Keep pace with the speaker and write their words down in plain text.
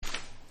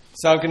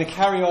So I'm going to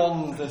carry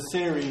on the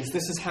series,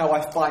 This Is How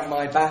I Fight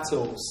My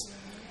Battles.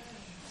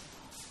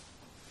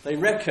 They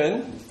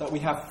reckon that we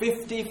have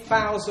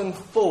 50,000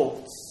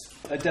 thoughts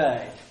a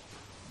day.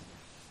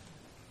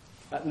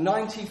 That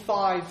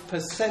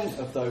 95%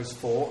 of those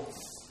thoughts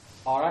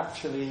are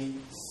actually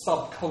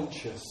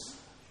subconscious.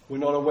 We're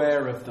not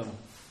aware of them.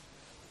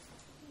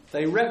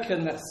 They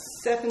reckon that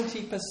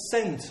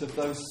 70% of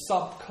those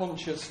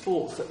subconscious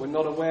thoughts that we're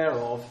not aware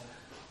of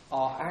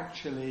are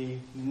actually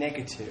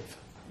negative.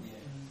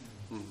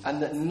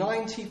 And that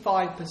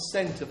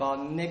 95% of our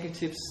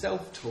negative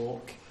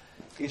self-talk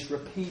is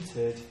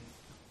repeated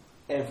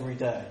every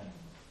day.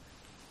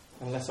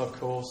 Unless, of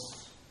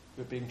course,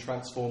 we're being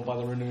transformed by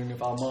the renewing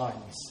of our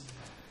minds.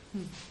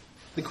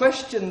 The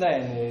question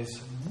then is,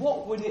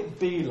 what would it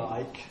be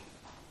like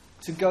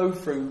to go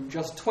through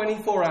just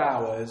 24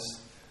 hours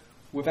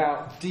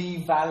without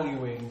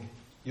devaluing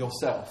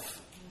yourself?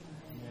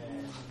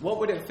 What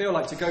would it feel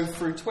like to go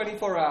through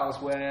 24 hours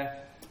where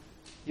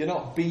you're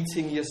not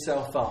beating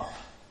yourself up?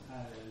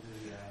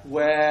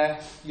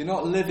 Where you're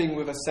not living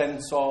with a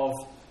sense of,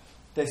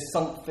 there's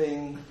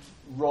something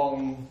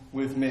wrong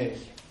with me?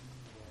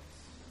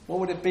 What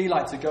would it be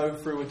like to go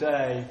through a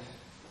day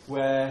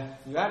where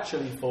you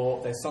actually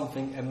thought, there's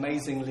something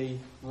amazingly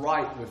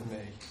right with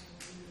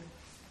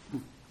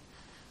me?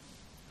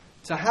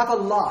 To have a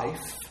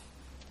life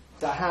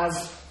that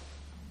has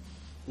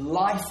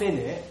life in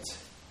it,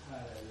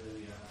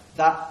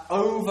 that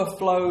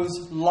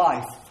overflows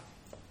life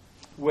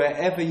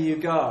wherever you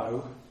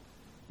go,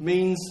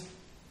 means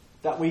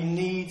that we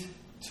need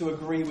to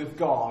agree with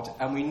God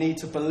and we need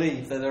to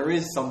believe that there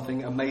is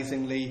something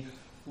amazingly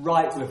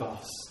right with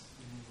us.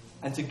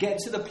 And to get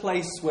to the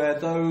place where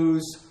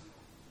those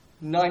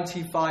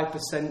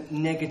 95%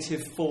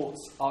 negative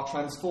thoughts are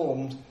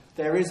transformed,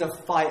 there is a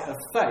fight of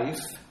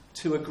faith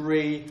to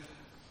agree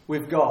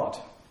with God.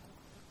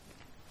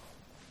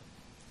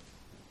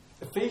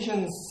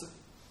 Ephesians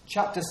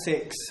chapter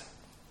 6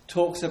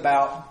 talks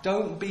about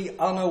don't be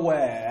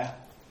unaware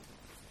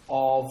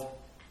of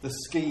the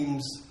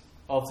schemes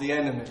of the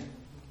enemy.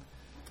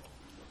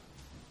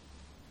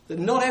 That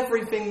not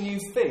everything you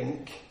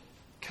think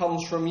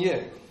comes from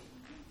you.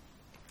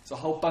 There's a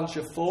whole bunch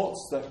of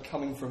thoughts that are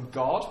coming from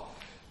God,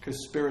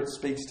 because Spirit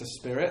speaks to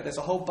Spirit. There's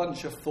a whole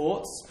bunch of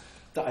thoughts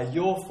that are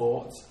your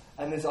thoughts,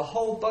 and there's a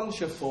whole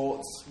bunch of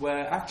thoughts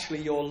where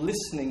actually you're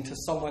listening to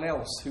someone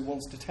else who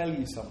wants to tell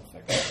you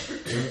something.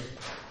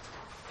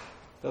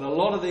 That a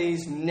lot of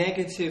these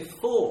negative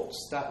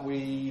thoughts that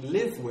we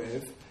live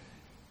with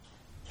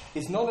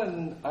is not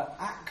an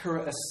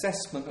accurate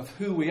assessment of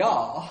who we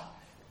are.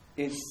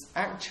 It's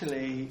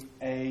actually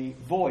a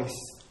voice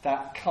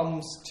that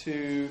comes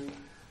to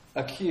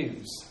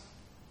accuse.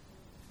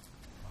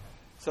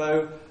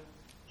 So,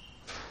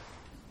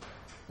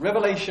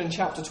 Revelation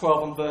chapter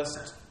 12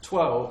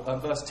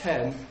 and verse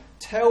 10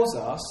 tells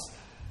us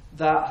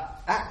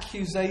that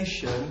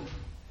accusation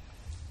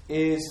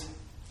is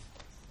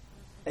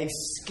a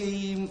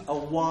scheme, a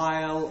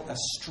wile, a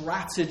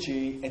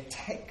strategy, a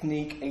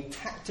technique, a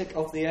tactic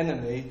of the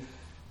enemy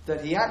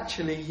that he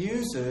actually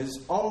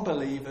uses on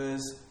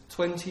believers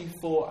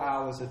 24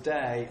 hours a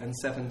day and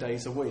 7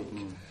 days a week.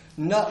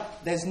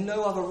 There's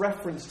no other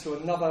reference to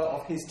another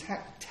of his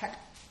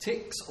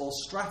tactics or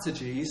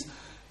strategies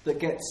that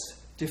gets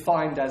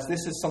defined as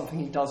this is something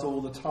he does all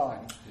the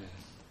time.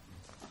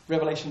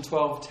 Revelation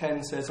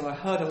 12:10 says, "And I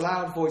heard a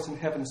loud voice in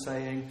heaven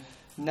saying,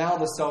 now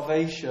the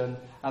salvation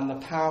and the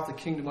power of the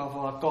kingdom of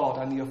our God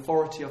and the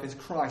authority of his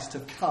Christ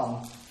have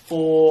come,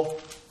 for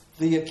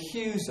the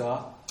accuser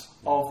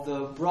of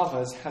the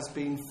brothers has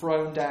been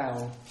thrown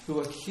down, who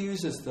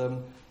accuses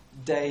them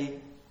day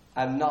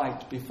and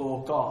night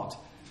before God.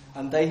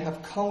 And they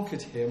have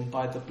conquered him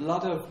by the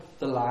blood of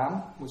the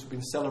Lamb," which we've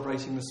been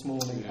celebrating this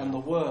morning, "and the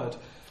word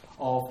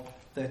of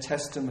their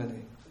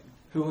testimony."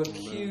 Who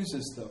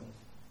accuses them?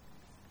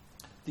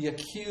 The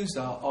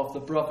accuser of the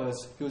brothers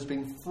who has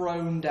been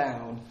thrown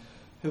down,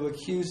 who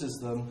accuses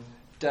them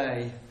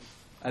day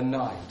and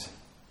night.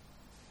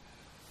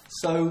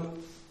 So,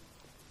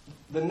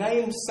 the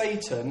name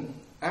Satan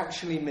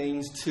actually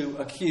means to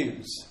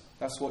accuse.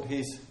 That's what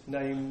his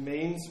name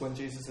means. When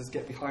Jesus says,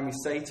 "Get behind me,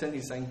 Satan,"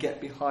 he's saying,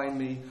 "Get behind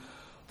me,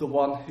 the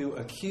one who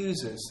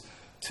accuses."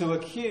 To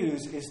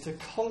accuse is to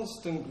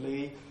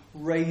constantly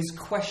raise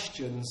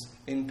questions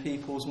in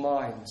people's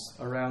minds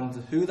around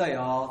who they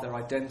are, their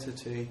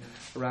identity,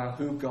 around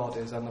who God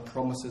is and the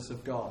promises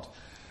of God.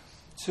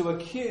 To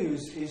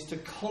accuse is to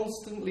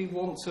constantly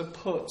want to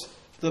put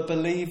the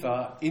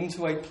believer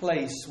into a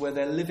place where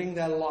they're living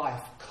their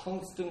life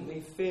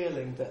constantly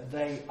feeling that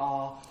they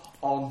are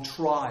on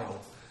trial.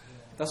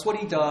 That's what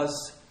he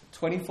does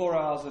 24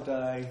 hours a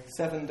day,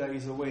 7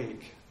 days a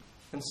week.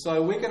 And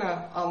so we're going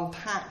to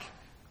unpack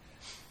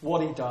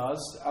what he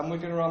does, and we're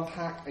going to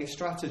unpack a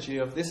strategy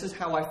of this is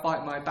how I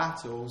fight my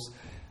battles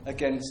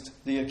against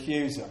the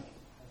accuser.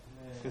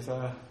 Because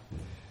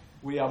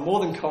we are more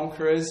than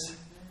conquerors,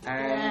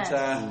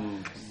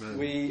 and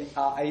we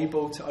are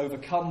able to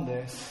overcome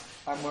this,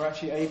 and we're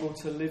actually able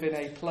to live in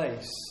a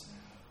place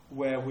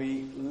where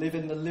we live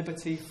in the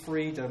liberty,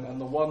 freedom, and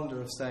the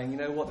wonder of saying, you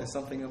know what, there's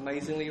something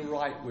amazingly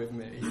right with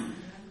me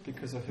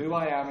because of who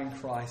I am in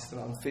Christ,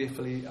 and I'm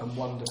fearfully and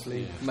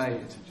wonderfully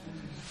made.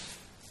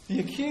 The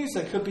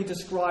accuser could be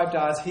described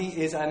as he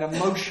is an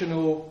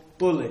emotional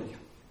bully.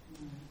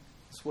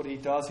 That's what he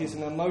does. He's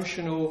an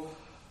emotional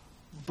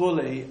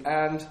bully,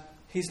 and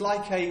he's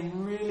like a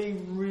really,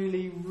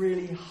 really,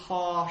 really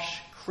harsh,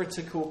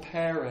 critical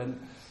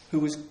parent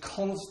who is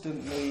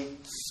constantly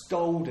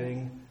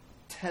scolding,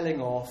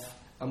 telling off,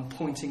 and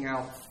pointing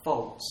out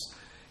faults.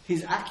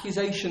 His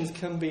accusations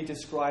can be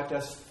described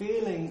as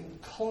feeling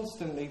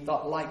constantly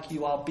like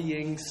you are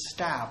being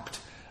stabbed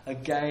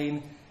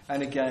again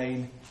and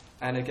again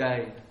and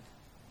again.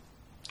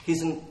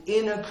 He's an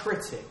inner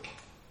critic,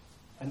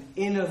 an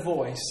inner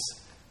voice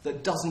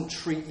that doesn't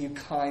treat you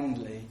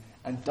kindly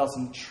and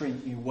doesn't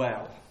treat you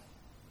well.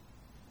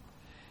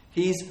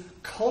 He's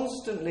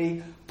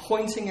constantly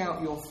pointing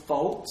out your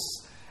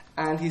faults,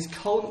 and he's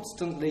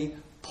constantly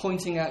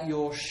pointing out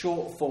your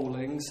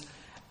shortfallings,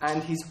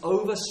 and he's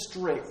over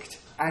strict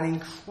and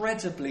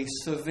incredibly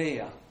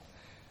severe.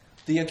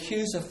 The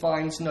accuser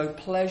finds no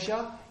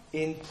pleasure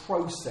in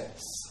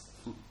process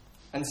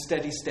and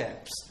steady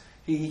steps.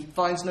 He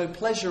finds no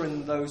pleasure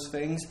in those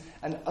things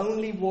and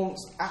only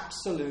wants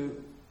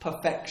absolute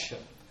perfection.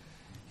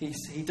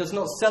 He does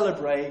not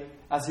celebrate,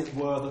 as it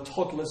were, the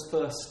toddler's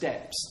first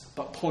steps,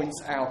 but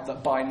points out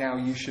that by now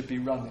you should be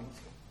running.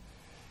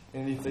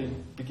 And if he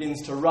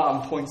begins to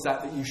run, points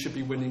out that you should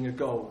be winning a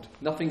gold.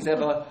 Nothing's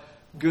ever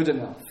good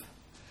enough.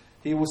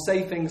 He will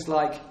say things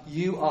like,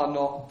 you are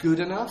not good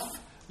enough,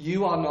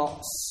 you are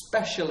not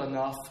special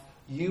enough,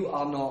 you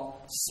are not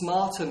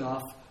smart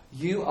enough,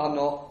 you are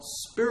not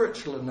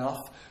spiritual enough,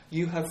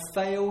 you have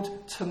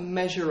failed to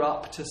measure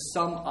up to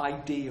some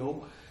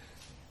ideal.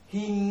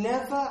 He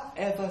never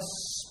ever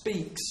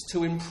speaks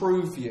to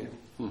improve you.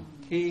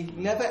 He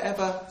never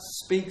ever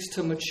speaks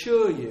to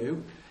mature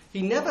you.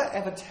 He never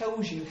ever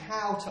tells you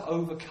how to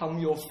overcome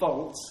your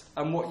faults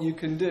and what you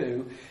can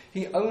do.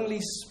 He only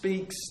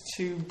speaks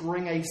to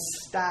bring a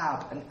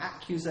stab, an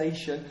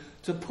accusation,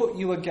 to put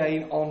you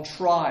again on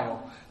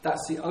trial.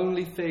 That's the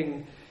only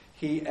thing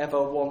he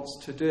ever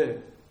wants to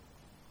do.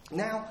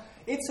 Now,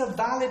 it's a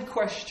valid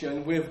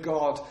question with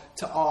God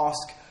to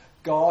ask,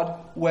 God,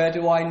 where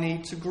do I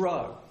need to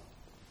grow?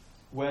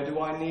 Where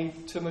do I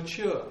need to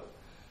mature?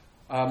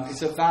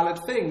 It's a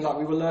valid thing, like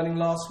we were learning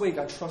last week.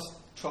 I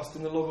trust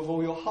in the Lord with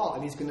all your heart,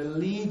 and He's going to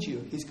lead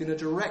you. He's going to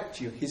direct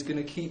you. He's going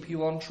to keep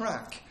you on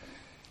track.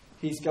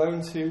 He's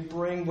going to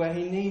bring where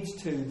He needs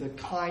to the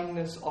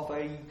kindness of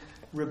a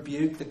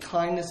rebuke, the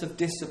kindness of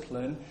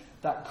discipline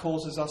that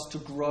causes us to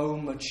grow,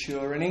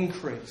 mature, and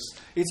increase.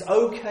 It's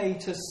okay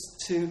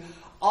to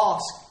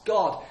ask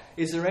God,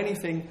 is there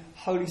anything,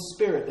 Holy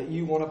Spirit, that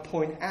you want to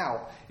point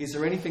out? Is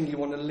there anything you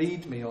want to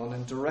lead me on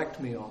and direct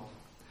me on?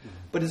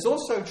 But it's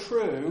also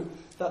true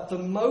that the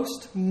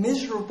most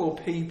miserable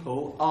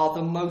people are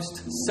the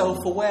most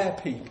self-aware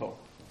people.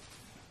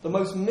 The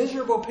most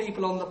miserable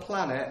people on the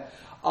planet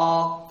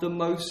are the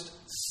most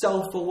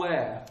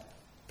self-aware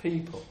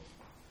people.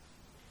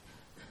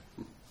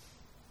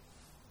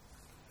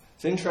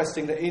 It's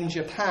interesting that in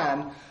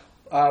Japan,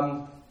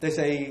 there's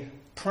a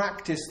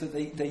practice that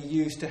they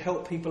use to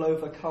help people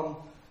overcome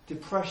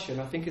depression.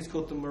 I think it's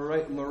called the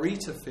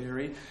Morita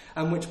theory,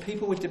 in which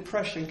people with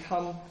depression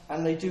come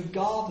and they do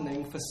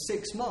gardening for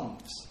 6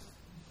 months.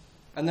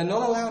 And they're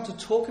not allowed to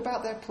talk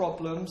about their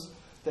problems,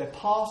 their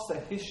past,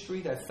 their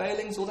history, their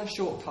failings or their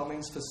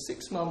shortcomings for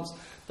 6 months.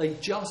 They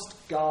just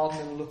garden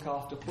and look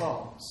after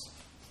plants.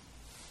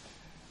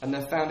 And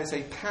they've found it's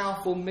a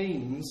powerful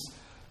means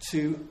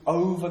to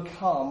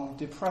overcome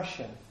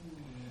depression.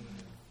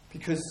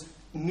 Because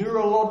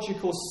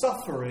neurological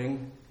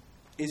suffering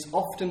is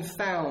often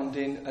found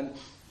in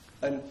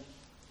an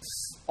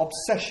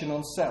obsession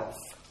on self,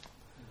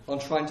 on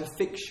trying to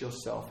fix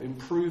yourself,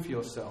 improve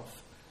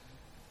yourself.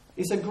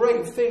 It's a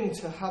great thing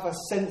to have a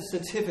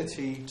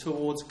sensitivity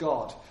towards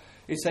God.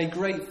 It's a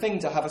great thing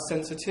to have a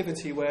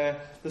sensitivity where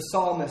the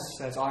psalmist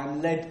says, I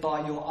am led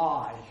by your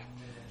eye.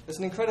 It's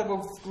an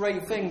incredible,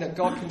 great thing that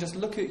God can just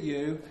look at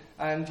you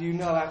and you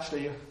know,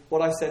 actually,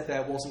 what I said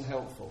there wasn't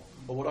helpful.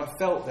 Or what I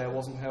felt there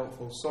wasn't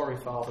helpful. Sorry,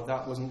 Father,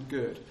 that wasn't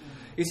good.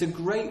 It's a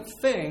great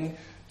thing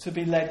to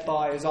be led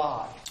by His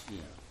eye.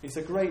 Yeah. It's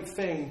a great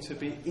thing to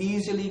be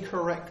easily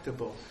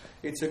correctable.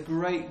 It's a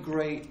great,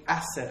 great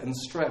asset and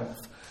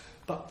strength.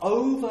 But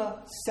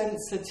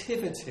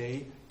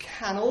over-sensitivity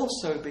can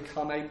also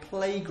become a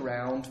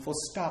playground for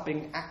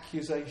stabbing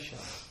accusation.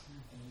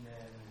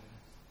 Amen.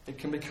 It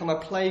can become a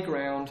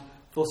playground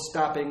for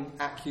stabbing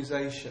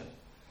accusation.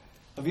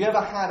 Have you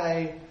ever had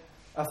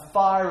a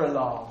fire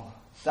alarm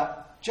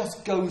that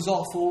just goes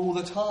off all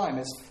the time?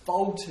 It's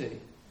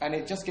faulty and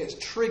it just gets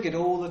triggered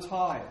all the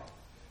time.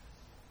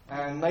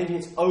 And maybe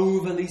it's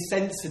overly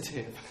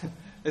sensitive.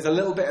 There's a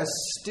little bit of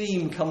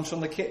steam comes from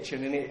the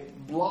kitchen and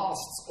it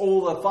blasts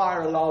all the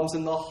fire alarms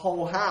in the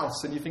whole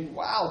house. And you think,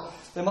 wow,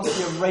 there must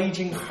be a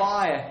raging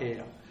fire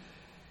here.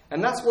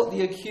 And that's what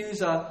the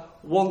accuser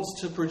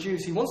wants to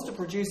produce. He wants to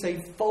produce a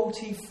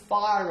faulty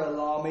fire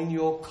alarm in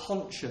your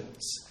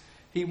conscience.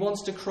 He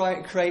wants to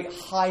create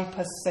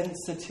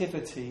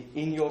hypersensitivity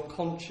in your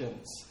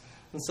conscience.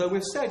 And so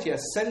we've said,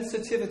 yes,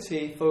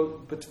 sensitivity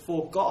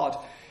for God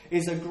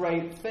is a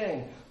great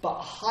thing. But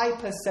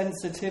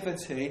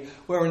hypersensitivity,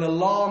 where an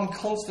alarm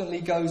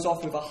constantly goes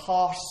off with a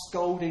harsh,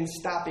 scolding,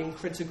 stabbing,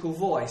 critical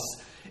voice,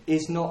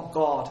 is not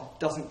God,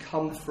 doesn't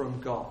come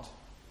from God.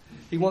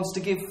 He wants to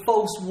give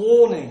false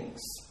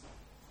warnings.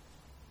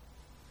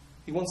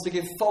 He wants to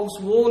give false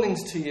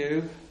warnings to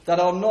you that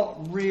are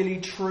not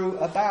really true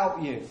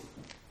about you.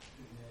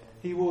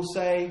 He will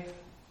say,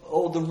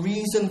 the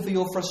reason for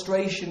your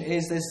frustration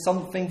is there's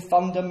something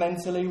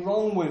fundamentally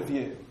wrong with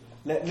you.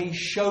 Let me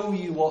show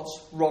you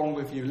what's wrong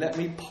with you. Let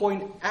me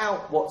point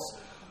out what's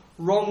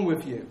wrong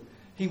with you.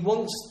 He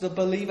wants the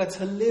believer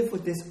to live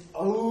with this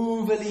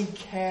overly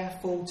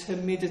careful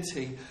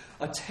timidity,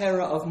 a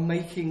terror of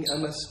making a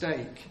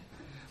mistake.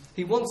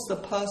 He wants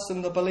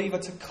the believer,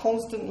 to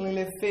constantly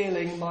live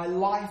feeling my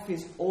life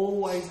is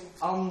always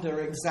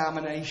under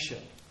examination.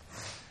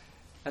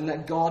 And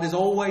that God is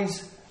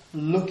always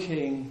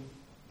looking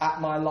at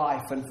my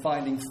life and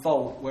finding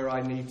fault where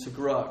I need to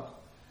grow.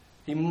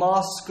 He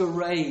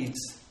masquerades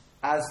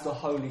as the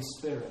Holy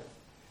Spirit.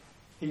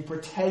 He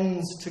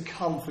pretends to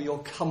come for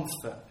your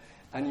comfort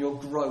and your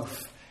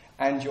growth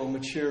and your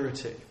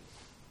maturity.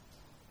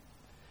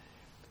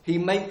 He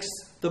makes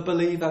the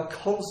believer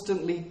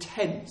constantly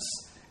tense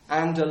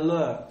and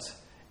alert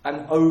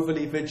and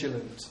overly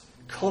vigilant,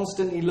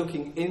 constantly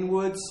looking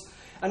inwards,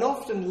 and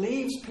often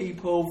leaves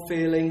people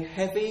feeling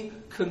heavy,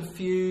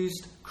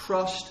 confused,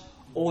 crushed,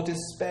 or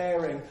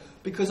despairing,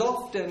 because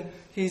often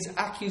his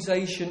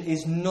accusation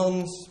is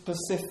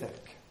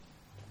non-specific.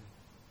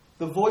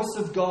 The voice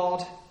of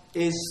God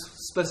is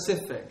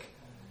specific.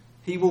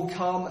 He will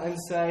come and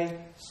say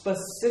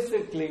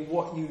specifically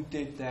what you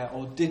did there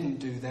or didn't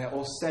do there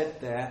or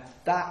said there,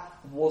 that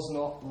was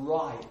not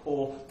right,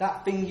 or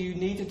that thing you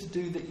needed to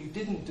do that you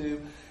didn't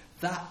do,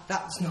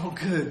 that's not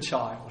good,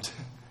 child,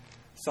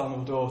 son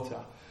or daughter.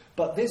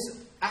 But this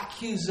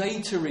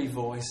accusatory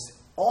voice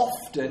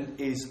often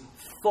is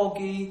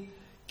foggy,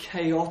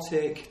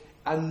 chaotic,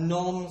 and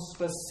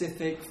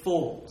non-specific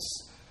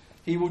thoughts.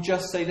 He will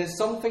just say there's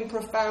something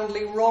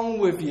profoundly wrong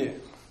with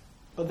you,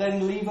 but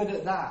then leave it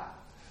at that.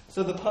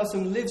 So the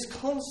person lives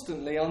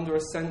constantly under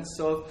a sense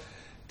of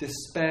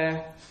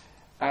despair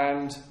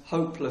and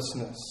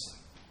hopelessness.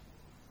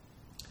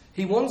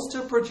 He wants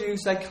to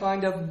produce a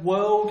kind of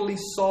worldly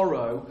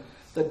sorrow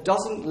that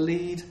doesn't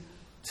lead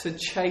to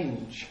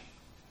change.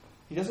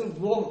 He doesn't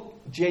want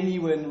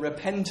genuine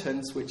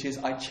repentance, which is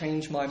I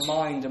change my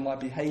mind and my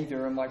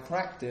behaviour and my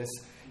practice.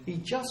 He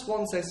just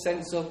wants a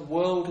sense of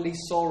worldly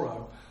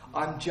sorrow.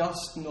 I'm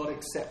just not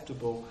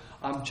acceptable.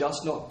 I'm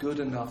just not good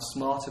enough,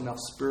 smart enough,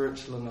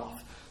 spiritual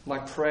enough. My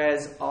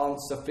prayers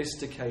aren't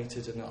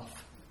sophisticated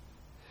enough.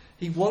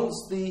 He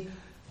wants the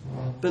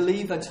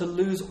believer to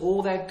lose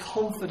all their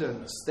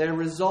confidence, their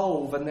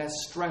resolve and their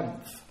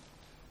strength.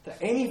 That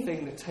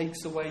anything that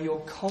takes away your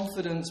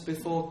confidence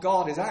before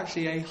God is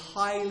actually a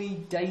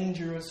highly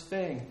dangerous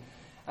thing,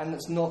 and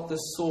it's not the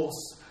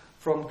source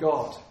from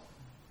God.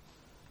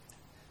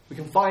 We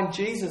can find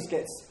Jesus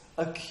gets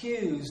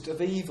accused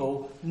of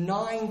evil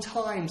 9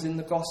 times in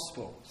the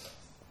Gospel.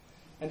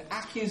 An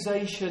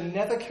accusation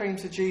never came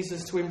to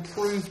Jesus to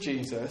improve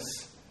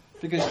Jesus,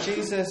 because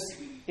Jesus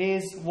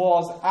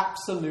was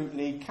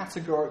absolutely,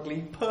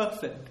 categorically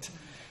perfect.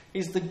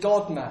 He's the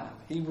God-man.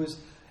 He was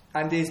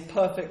and is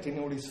perfect in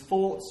all his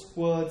thoughts,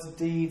 words,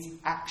 deeds,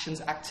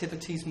 actions,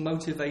 activities,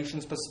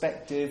 motivations,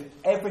 perspective.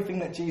 Everything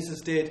that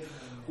Jesus did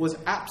was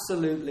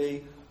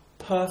absolutely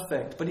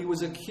perfect. But he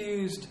was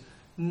accused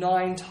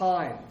 9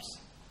 times.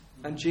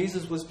 And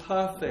Jesus was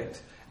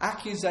perfect.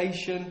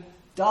 Accusation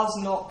does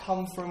not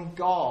come from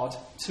God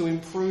to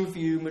improve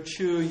you,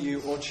 mature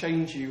you, or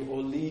change you,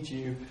 or lead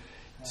you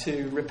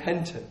to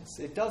repentance.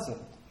 It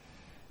doesn't.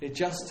 It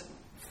just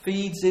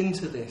feeds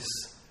into this.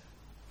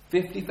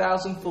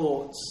 50,000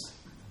 thoughts,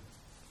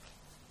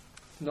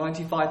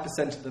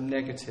 95% of them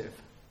negative.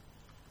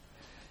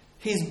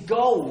 His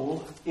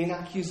goal in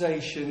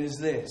accusation is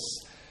this.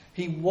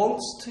 He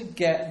wants to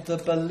get the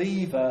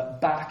believer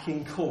back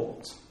in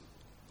court.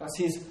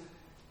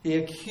 He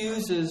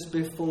accuses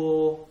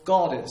before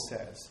God, it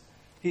says.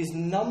 His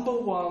number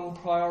one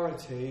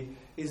priority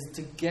is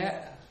to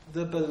get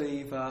the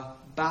believer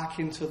back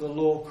into the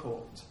law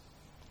court.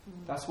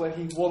 That's where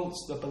he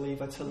wants the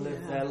believer to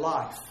live their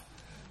life.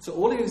 So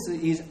all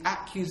his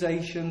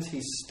accusations,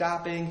 his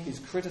stabbing, his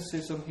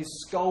criticism,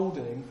 his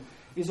scolding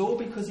is all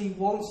because he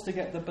wants to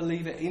get the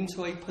believer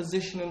into a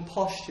position and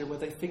posture where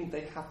they think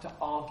they have to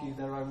argue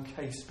their own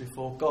case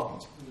before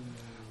God.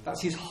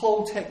 That's his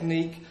whole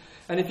technique.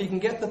 And if he can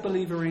get the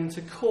believer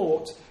into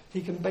court,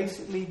 he can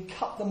basically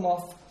cut them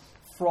off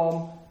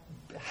from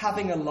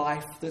having a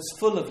life that's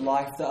full of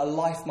life, that a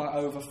life might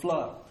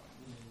overflow.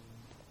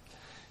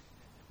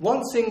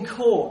 Once in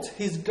court,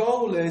 his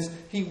goal is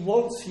he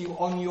wants you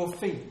on your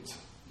feet.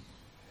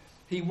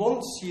 He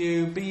wants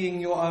you being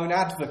your own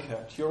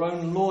advocate, your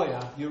own lawyer,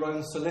 your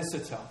own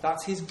solicitor.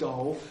 That's his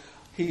goal.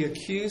 He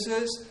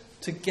accuses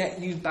to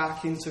get you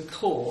back into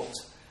court.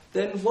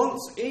 Then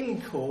once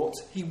in court,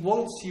 he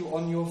wants you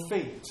on your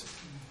feet.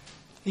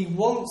 He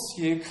wants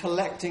you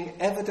collecting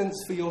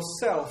evidence for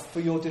yourself, for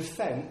your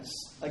defence,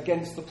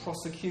 against the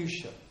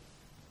prosecution.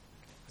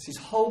 It's his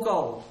whole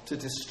goal, to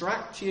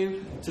distract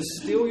you, to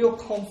steal your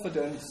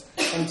confidence,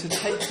 and to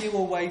take you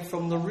away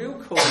from the real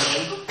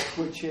calling,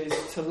 which is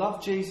to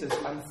love Jesus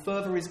and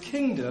further his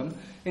kingdom.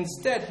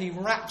 Instead, he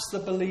wraps the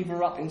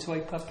believer up into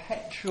a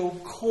perpetual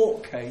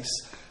court case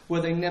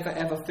where they never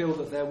ever feel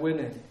that they're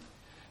winning.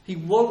 He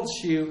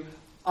wants you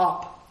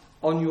up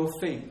on your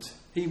feet.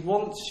 He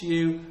wants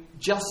you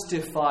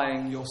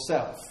justifying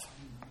yourself.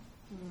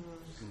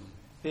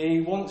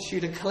 He wants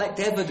you to collect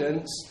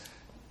evidence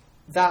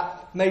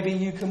that maybe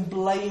you can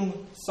blame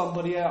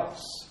somebody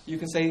else. You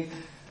can say,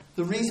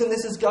 the reason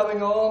this is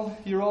going on,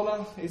 Your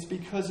Honour, is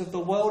because of the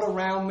world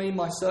around me,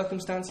 my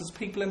circumstances,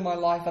 people in my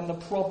life, and the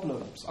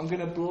problems. I'm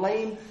going to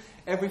blame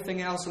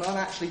everything else, and I'm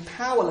actually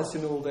powerless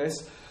in all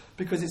this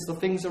because it's the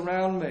things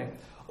around me.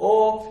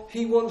 Or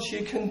he wants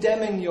you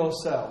condemning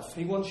yourself.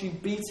 He wants you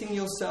beating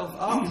yourself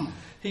up.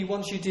 He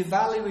wants you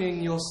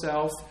devaluing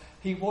yourself.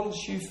 He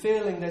wants you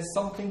feeling there's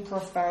something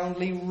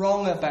profoundly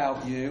wrong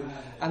about you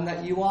and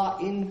that you are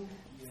in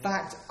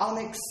fact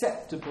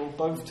unacceptable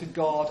both to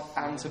God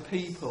and to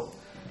people.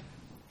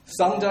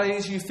 Some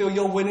days you feel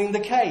you're winning the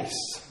case.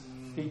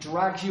 He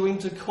drags you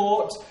into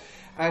court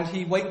and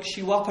he wakes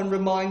you up and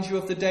reminds you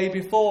of the day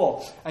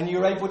before, and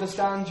you're able to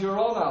stand your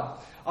honour.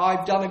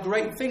 I've done a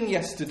great thing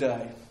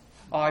yesterday.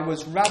 I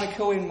was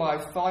radical in my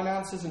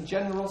finances and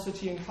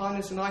generosity and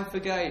kindness, and I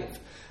forgave.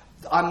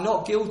 I'm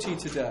not guilty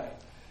today.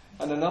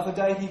 And another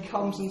day he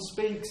comes and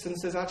speaks and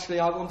says, actually,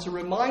 I want to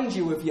remind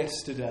you of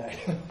yesterday.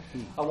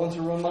 I want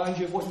to remind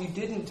you of what you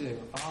didn't do.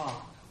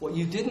 What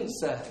you didn't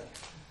say.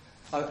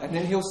 And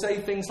then he'll say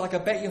things like, I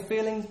bet you're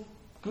feeling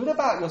good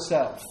about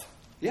yourself.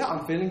 Yeah,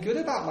 I'm feeling good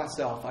about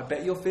myself. I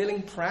bet you're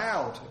feeling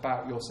proud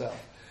about yourself.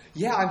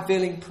 Yeah, I'm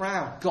feeling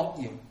proud.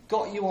 Got you.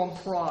 Got you on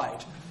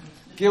pride.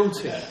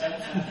 Guilty.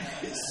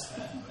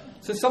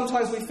 So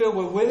sometimes we feel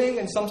we're winning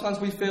and sometimes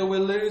we feel we're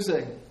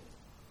losing.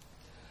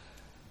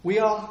 We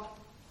are,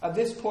 at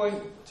this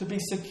point, to be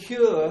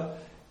secure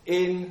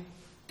in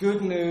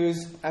good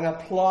news and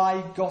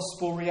apply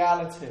gospel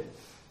reality.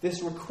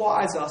 This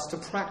requires us to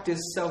practice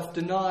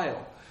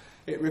self-denial.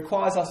 It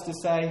requires us to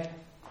say,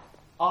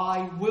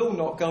 I will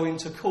not go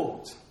into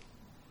court.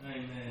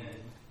 Amen.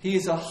 He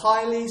is a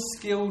highly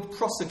skilled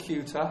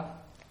prosecutor,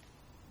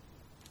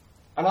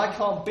 and I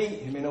can't beat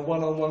him in a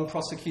one-on-one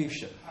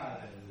prosecution.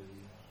 Hallelujah.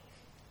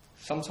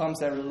 Sometimes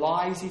there are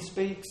lies he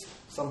speaks,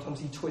 sometimes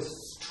he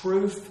twists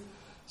truth,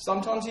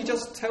 sometimes he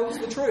just tells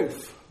the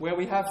truth where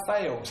we have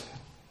failed.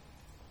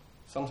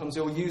 Sometimes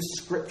he'll use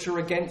scripture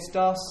against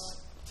us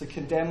to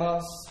condemn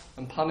us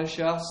and punish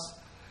us.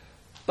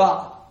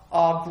 But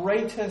our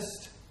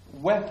greatest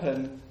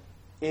weapon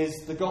is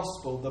the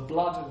gospel, the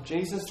blood of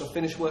Jesus, the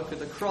finished work of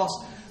the cross.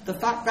 The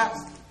fact that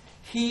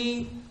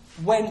he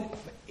went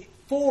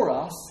for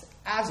us,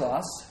 as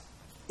us,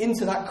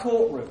 into that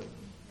courtroom.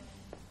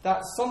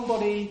 That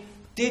somebody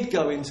did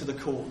go into the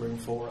courtroom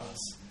for us.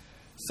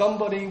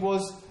 Somebody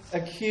was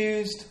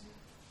accused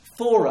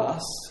for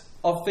us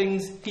of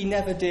things he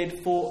never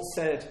did, thought,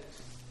 said.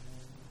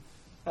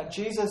 That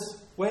Jesus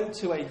went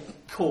to a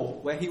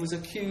court where he was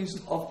accused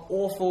of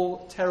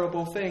awful,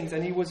 terrible things,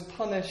 and he was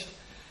punished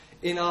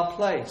in our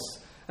place.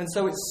 And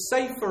so it's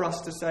safe for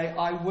us to say,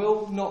 I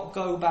will not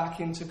go back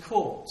into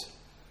court.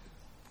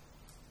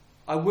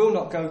 I will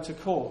not go to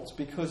court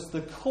because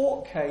the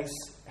court case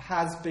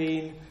has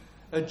been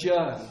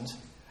adjourned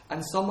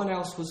and someone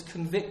else was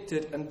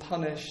convicted and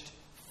punished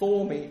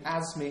for me,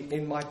 as me,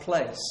 in my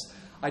place.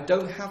 I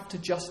don't have to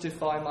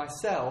justify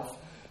myself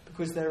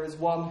because there is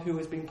one who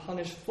has been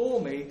punished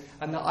for me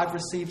and that I've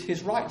received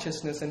his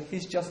righteousness and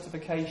his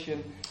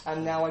justification,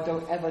 and now I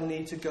don't ever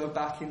need to go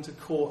back into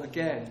court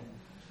again.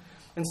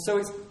 And so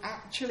it's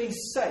actually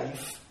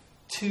safe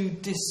to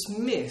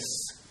dismiss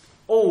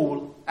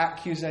all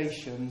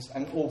accusations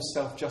and all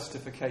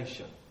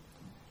self-justification.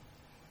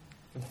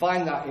 You can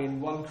find that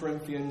in 1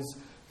 Corinthians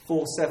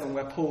 4:7,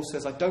 where Paul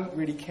says, I don't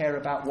really care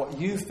about what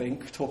you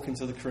think, talking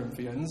to the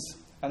Corinthians.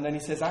 And then he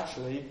says,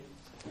 actually,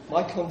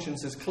 my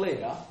conscience is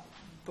clear,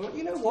 but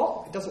you know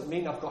what? It doesn't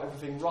mean I've got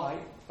everything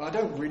right. And I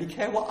don't really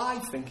care what I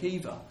think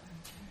either.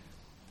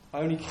 I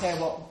only care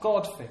what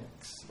God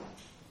thinks.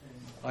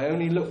 I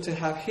only look to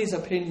have his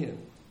opinion.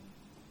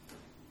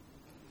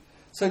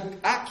 So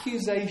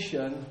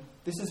accusation,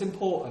 this is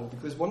important,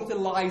 because one of the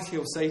lies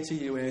he'll say to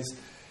you is,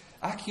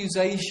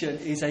 accusation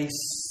is a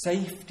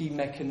safety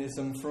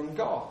mechanism from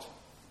God.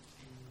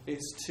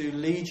 It's to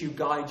lead you,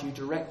 guide you,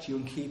 direct you,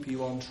 and keep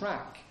you on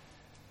track.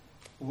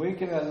 We're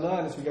going to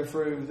learn as we go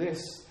through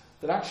this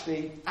that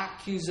actually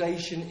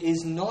accusation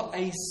is not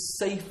a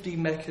safety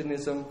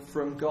mechanism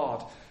from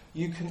God.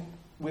 You can,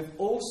 with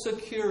all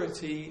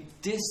security,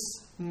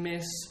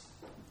 dismiss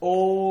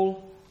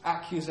all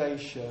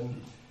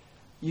accusation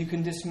You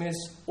can dismiss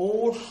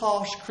all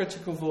harsh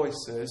critical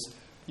voices.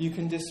 You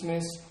can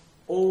dismiss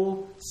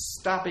all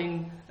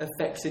stabbing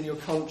effects in your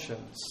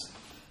conscience.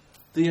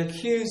 The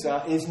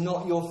accuser is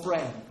not your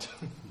friend.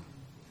 Amen.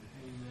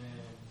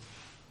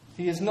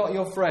 He is not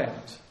your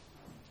friend.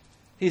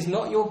 He is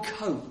not your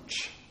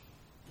coach.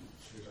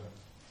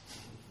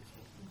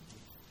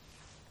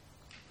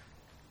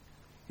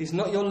 He's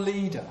not your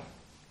leader.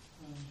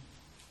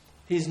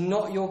 He's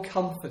not your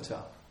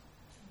comforter.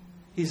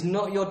 He's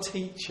not your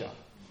teacher.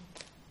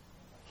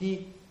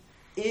 He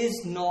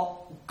is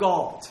not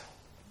God.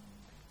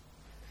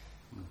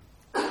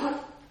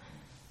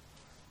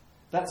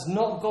 That's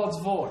not God's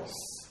voice.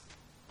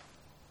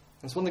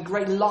 That's one of the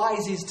great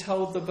lies he's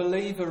told the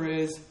believer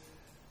is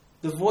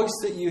the voice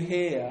that you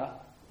hear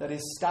that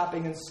is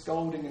stabbing and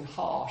scolding and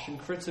harsh and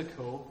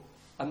critical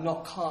and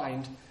not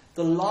kind.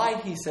 The lie,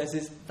 he says,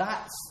 is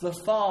that's the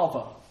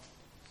Father.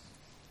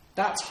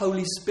 That's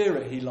Holy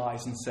Spirit, he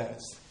lies and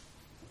says.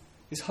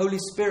 It's Holy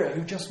Spirit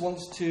who just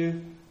wants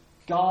to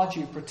guard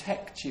you,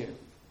 protect you.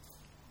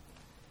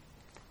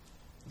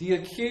 The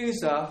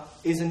accuser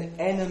is an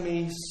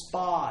enemy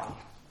spy.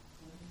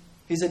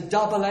 He's a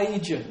double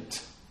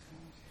agent.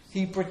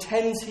 He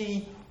pretends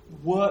he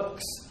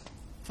works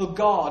for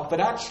God,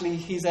 but actually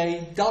he's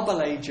a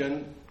double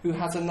agent who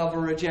has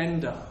another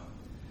agenda.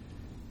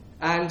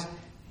 And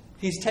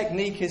his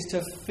technique is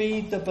to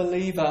feed the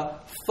believer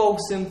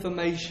false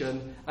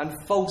information and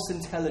false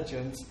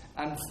intelligence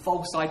and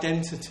false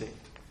identity.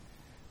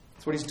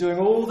 That's what he's doing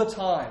all the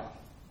time.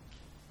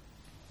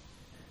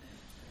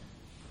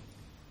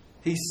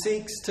 He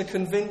seeks to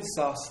convince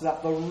us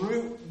that the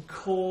root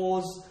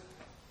cause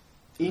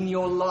in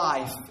your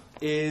life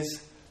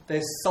is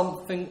there's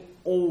something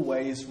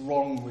always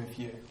wrong with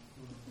you.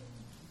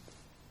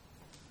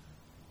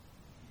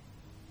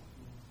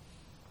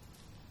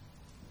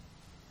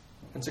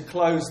 And to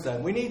close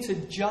then, we need to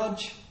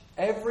judge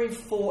every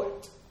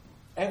thought,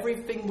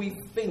 everything we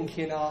think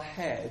in our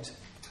head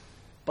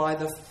by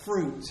the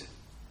fruit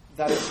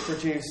that it's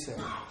producing.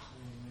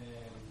 Amen.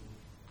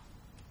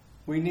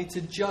 We need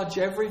to judge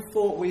every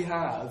thought we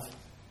have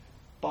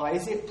by,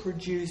 is it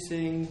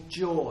producing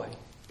joy?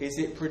 Is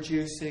it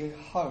producing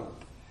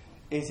hope?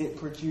 Is it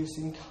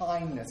producing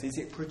kindness? Is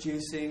it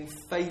producing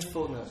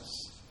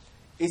faithfulness?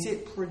 Is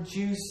it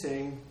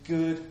producing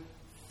good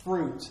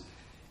fruit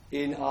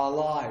in our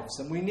lives?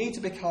 And we need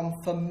to become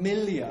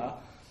familiar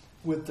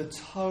with the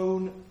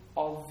tone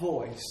of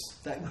voice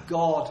that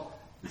God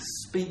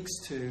speaks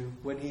to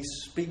when he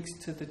speaks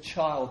to the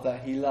child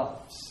that he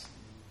loves.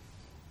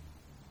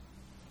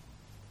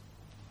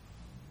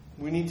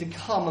 We need to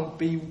come and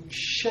be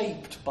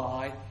shaped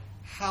by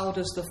how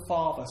does the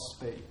Father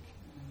speak?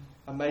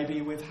 And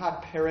maybe we've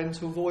had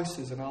parental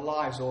voices in our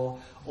lives or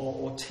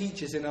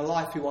teachers in our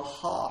life who are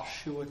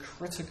harsh, who are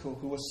critical,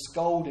 who are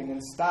scolding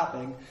and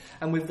stabbing.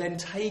 And we've then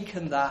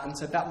taken that and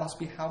said that must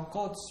be how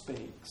God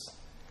speaks.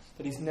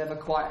 That he's never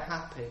quite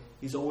happy.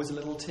 He's always a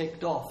little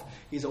ticked off.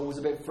 He's always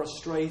a bit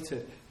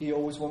frustrated. He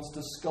always wants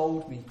to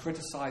scold me,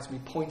 criticize me,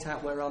 point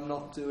out where I'm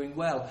not doing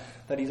well.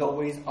 That he's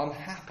always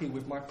unhappy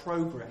with my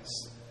progress.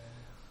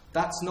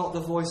 That's not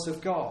the voice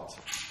of God.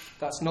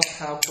 That's not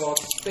how God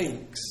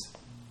speaks.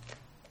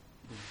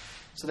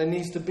 So there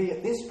needs to be,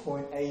 at this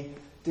point, a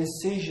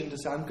decision to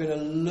say, I'm going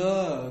to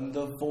learn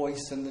the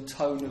voice and the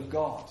tone of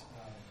God.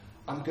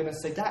 I'm going to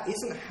say, that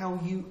isn't how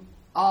you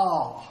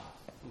are.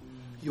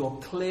 You're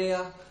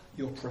clear,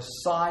 you're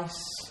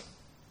precise,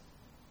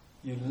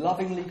 you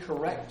lovingly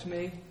correct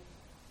me,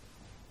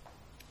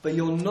 but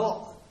you're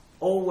not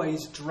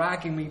always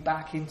dragging me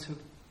back into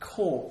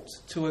court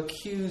to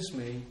accuse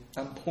me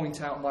and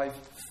point out my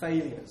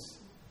failures.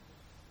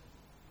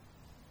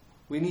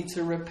 We need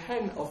to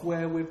repent of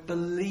where we've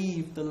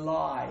believed the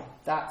lie.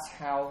 That's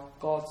how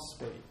God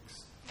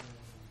speaks.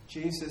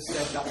 Jesus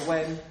said that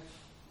when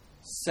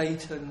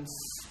Satan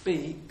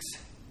speaks,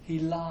 he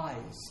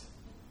lies.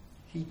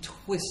 He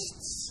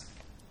twists.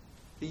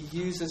 He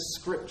uses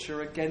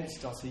Scripture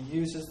against us. He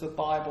uses the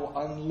Bible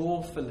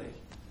unlawfully.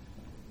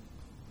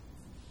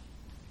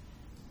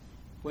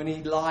 When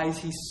he lies,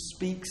 he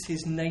speaks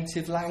his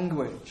native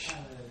language.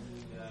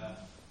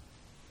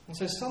 And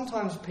so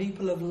sometimes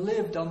people have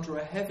lived under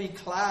a heavy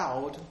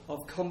cloud of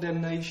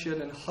condemnation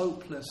and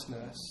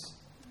hopelessness.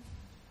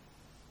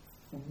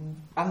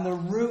 And the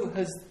root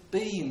has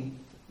been,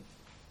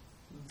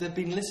 they've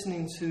been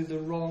listening to the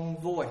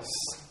wrong voice.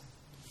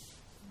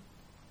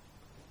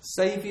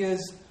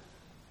 Saviours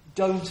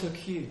don't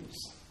accuse.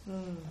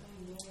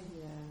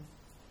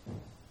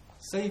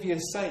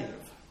 Saviours save.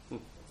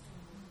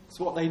 It's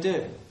what they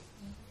do.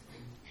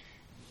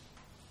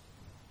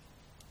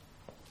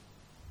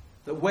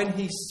 That when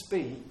he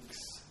speaks,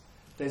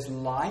 there's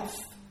life,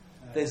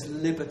 there's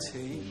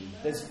liberty,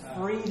 there's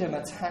freedom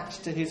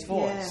attached to his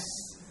voice.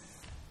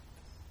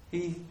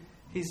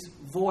 His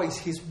voice,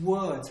 his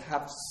words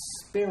have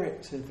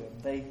spirit to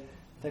them.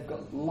 They've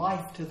got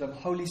life to them,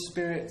 Holy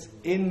Spirit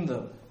in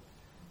them.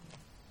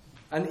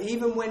 And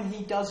even when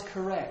he does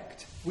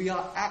correct, we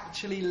are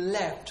actually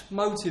left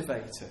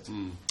motivated.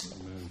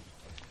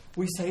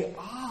 we say,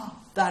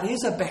 that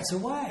is a better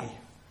way.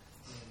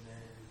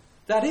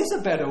 That is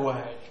a better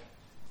way.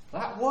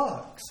 That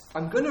works.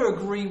 I'm going to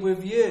agree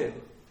with you.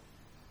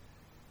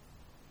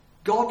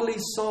 Godly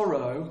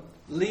sorrow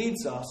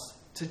leads us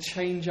to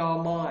change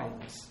our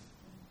minds.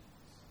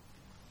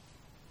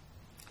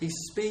 He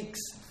speaks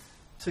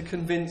to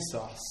convince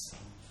us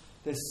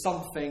there's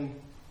something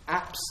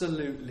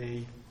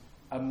absolutely,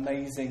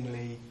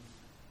 amazingly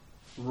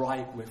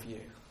right with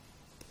you.